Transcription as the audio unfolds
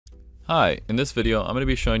Hi, in this video I'm going to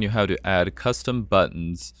be showing you how to add custom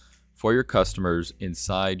buttons for your customers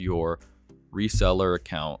inside your reseller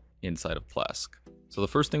account inside of Plesk. So the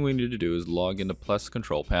first thing we need to do is log into Plesk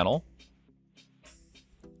control panel.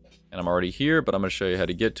 And I'm already here, but I'm going to show you how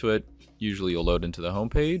to get to it. Usually you'll load into the home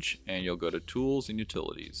page and you'll go to Tools and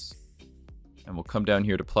Utilities. And we'll come down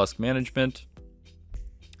here to Plesk Management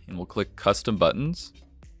and we'll click Custom Buttons.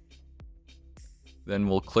 Then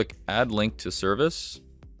we'll click Add Link to Service.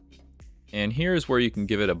 And here's where you can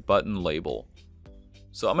give it a button label.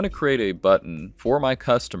 So I'm going to create a button for my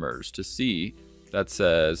customers to see that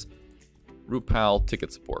says Rootpal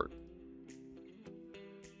ticket support.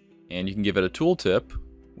 And you can give it a tooltip,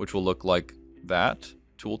 which will look like that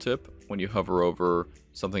tooltip when you hover over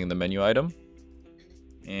something in the menu item.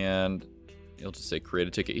 And you'll just say create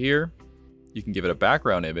a ticket here. You can give it a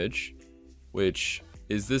background image, which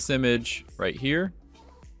is this image right here.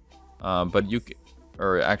 But you can,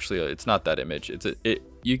 or actually it's not that image.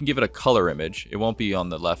 You can give it a color image. It won't be on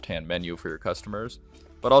the left-hand menu for your customers,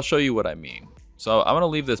 but I'll show you what I mean. So I'm going to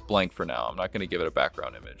leave this blank for now. I'm not going to give it a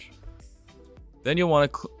background image. Then you'll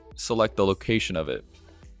want to select the location of it.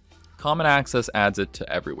 Common Access adds it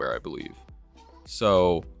to everywhere, I believe.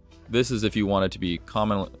 So this is if you want it to be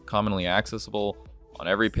commonly accessible on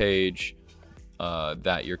every page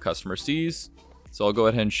that your customer sees. So I'll go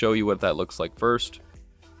ahead and show you what that looks like first.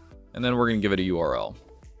 And then we're going to give it a URL.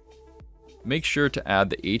 Make sure to add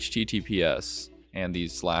the HTTPS and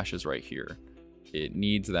these slashes right here. It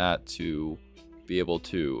needs that to be able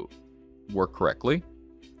to work correctly.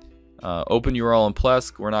 Open URL in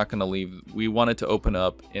Plesk, we're not going to leave, we want it to open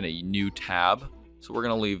up in a new tab, so we're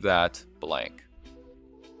going to leave that blank.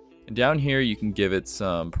 And down here you can give it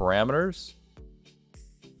some parameters.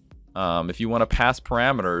 If you want to pass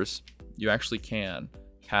parameters, you actually can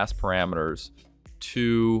pass parameters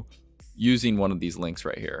to using one of these links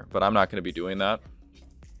right here, but I'm not going to be doing that.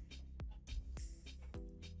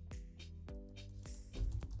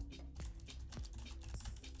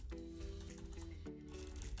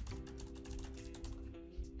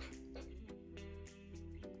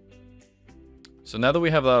 So now that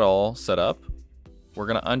we have that all set up, we're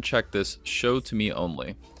going to uncheck this show to me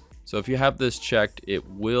only. So if you have this checked, it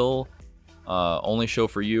will only show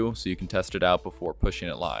for you, so you can test it out before pushing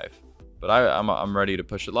it live. But I'm ready to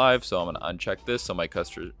push it live, so I'm going to uncheck this so my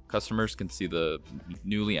customers can see the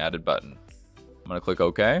newly added button. I'm going to click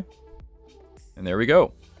OK, and there we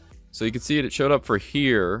go. So you can see it showed up for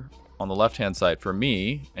here on the left-hand side for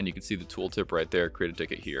me, and you can see the tooltip right there, create a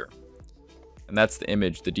ticket here. And that's the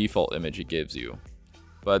image, the default image it gives you.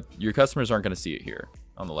 But your customers aren't going to see it here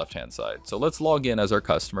on the left-hand side. So let's log in as our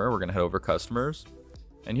customer. We're going to head over Customers,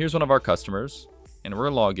 and here's one of our customers, and we're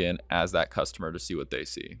going to log in as that customer to see what they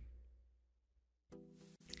see.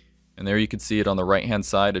 And there you can see it on the right-hand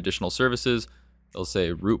side, additional services. They'll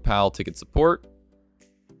say Rootpal ticket support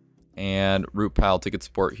and Rootpal ticket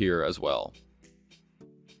support here as well.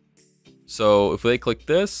 So if they click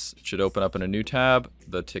this, it should open up in a new tab,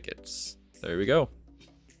 the tickets. There we go.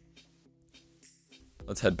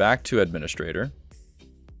 Let's head back to administrator,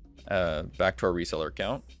 back to our reseller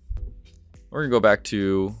account. We're gonna go back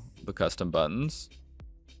to the custom buttons.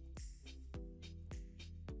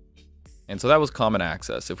 And so that was common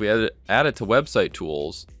access. If we add it to website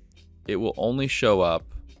tools, it will only show up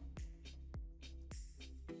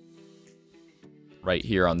right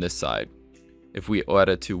here on this side. If we add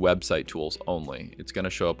it to website tools only, it's going to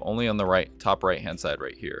show up only on the top right hand side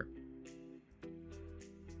right here.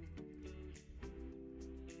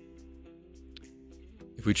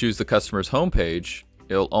 If we choose the customer's homepage,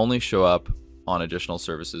 it'll only show up on additional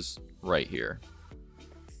services right here.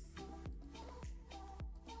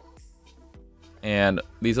 And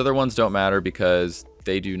these other ones don't matter because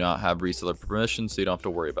they do not have reseller permission, so you don't have to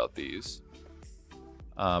worry about these.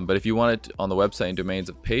 But if you want it on the website and domains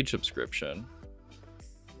of page subscription,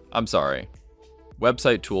 I'm sorry,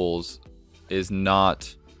 website tools is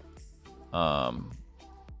not, website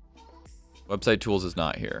tools is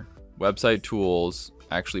not here. Website tools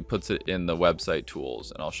actually puts it in the website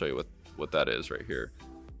tools, and I'll show you what that is right here.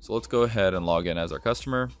 So let's go ahead and log in as our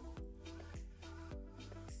customer.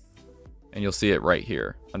 And you'll see it right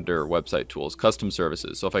here under website tools, custom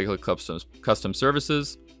services. So if I click custom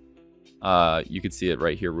services, you can see it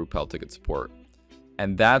right here, Rootpal ticket support.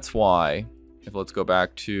 And that's why, let's go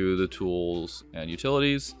back to the tools and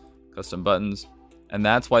utilities, custom buttons, and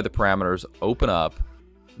that's why the parameters open up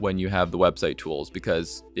when you have the website tools,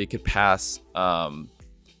 because it could pass the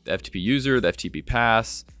FTP user, the FTP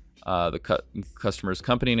pass, the customer's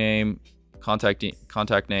company name,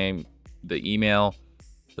 contact name, the email,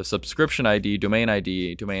 the subscription ID, domain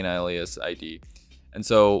alias ID. And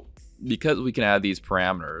so because we can add these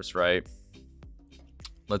parameters, right?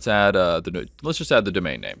 Let's add let's just add the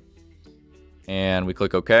domain name, and we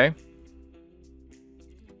click OK,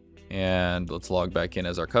 and let's log back in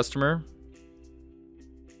as our customer.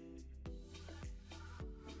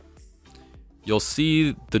 You'll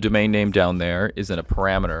see the domain name down there is in a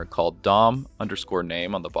parameter called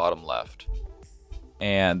dom_name on the bottom left.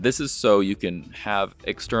 And this is so you can have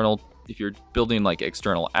external, if you're building like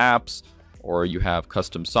external apps, or you have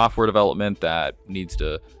custom software development that needs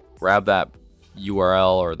to grab that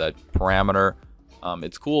URL or that parameter,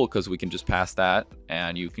 it's cool because we can just pass that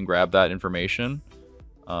and you can grab that information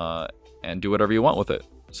and do whatever you want with it.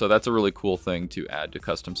 So that's a really cool thing to add to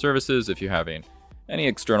custom services if you're having any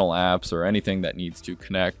external apps or anything that needs to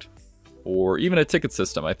connect, or even a ticket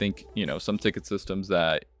system. I think, you know, some ticket systems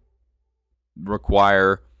that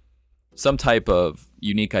require some type of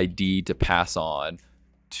unique ID to pass on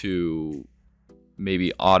to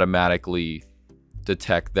maybe automatically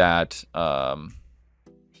detect that,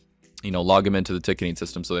 you know, log them into the ticketing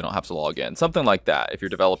system so they don't have to log in. Something like that, if you're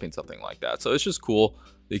developing something like that. So it's just cool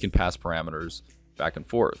that you can pass parameters back and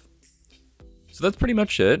forth. So that's pretty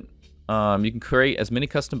much it. You can create as many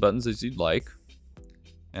custom buttons as you'd like.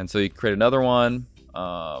 And so you can create another one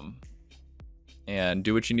and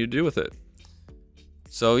do what you need to do with it.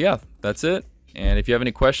 So yeah, that's it. And if you have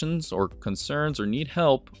any questions or concerns or need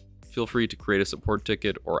help, feel free to create a support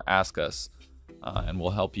ticket or ask us, and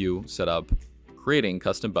we'll help you set up creating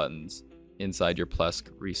custom buttons inside your Plesk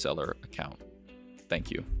Reseller account.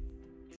 Thank you.